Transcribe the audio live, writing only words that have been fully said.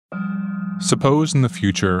Suppose in the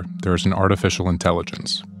future there's an artificial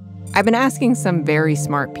intelligence. I've been asking some very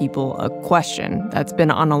smart people a question that's been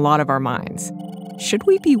on a lot of our minds. Should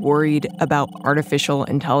we be worried about artificial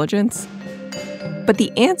intelligence? But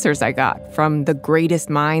the answers I got from the greatest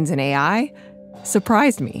minds in AI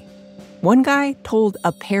surprised me. One guy told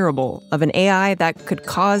a parable of an AI that could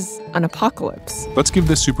cause an apocalypse. Let's give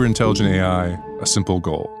this superintelligent AI a simple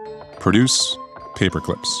goal. Produce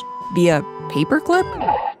paperclips. Via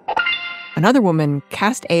paperclip? Another woman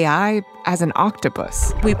cast AI as an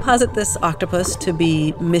octopus. We posit this octopus to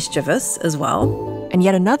be mischievous as well. And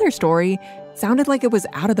yet another story sounded like it was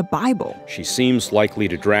out of the Bible. She seems likely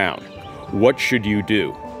to drown. What should you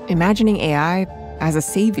do? Imagining AI as a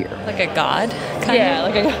savior. Like a god? Like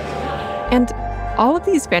a god. And all of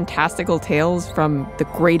these fantastical tales from the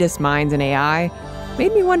greatest minds in AI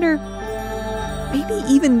made me wonder, maybe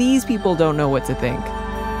even these people don't know what to think.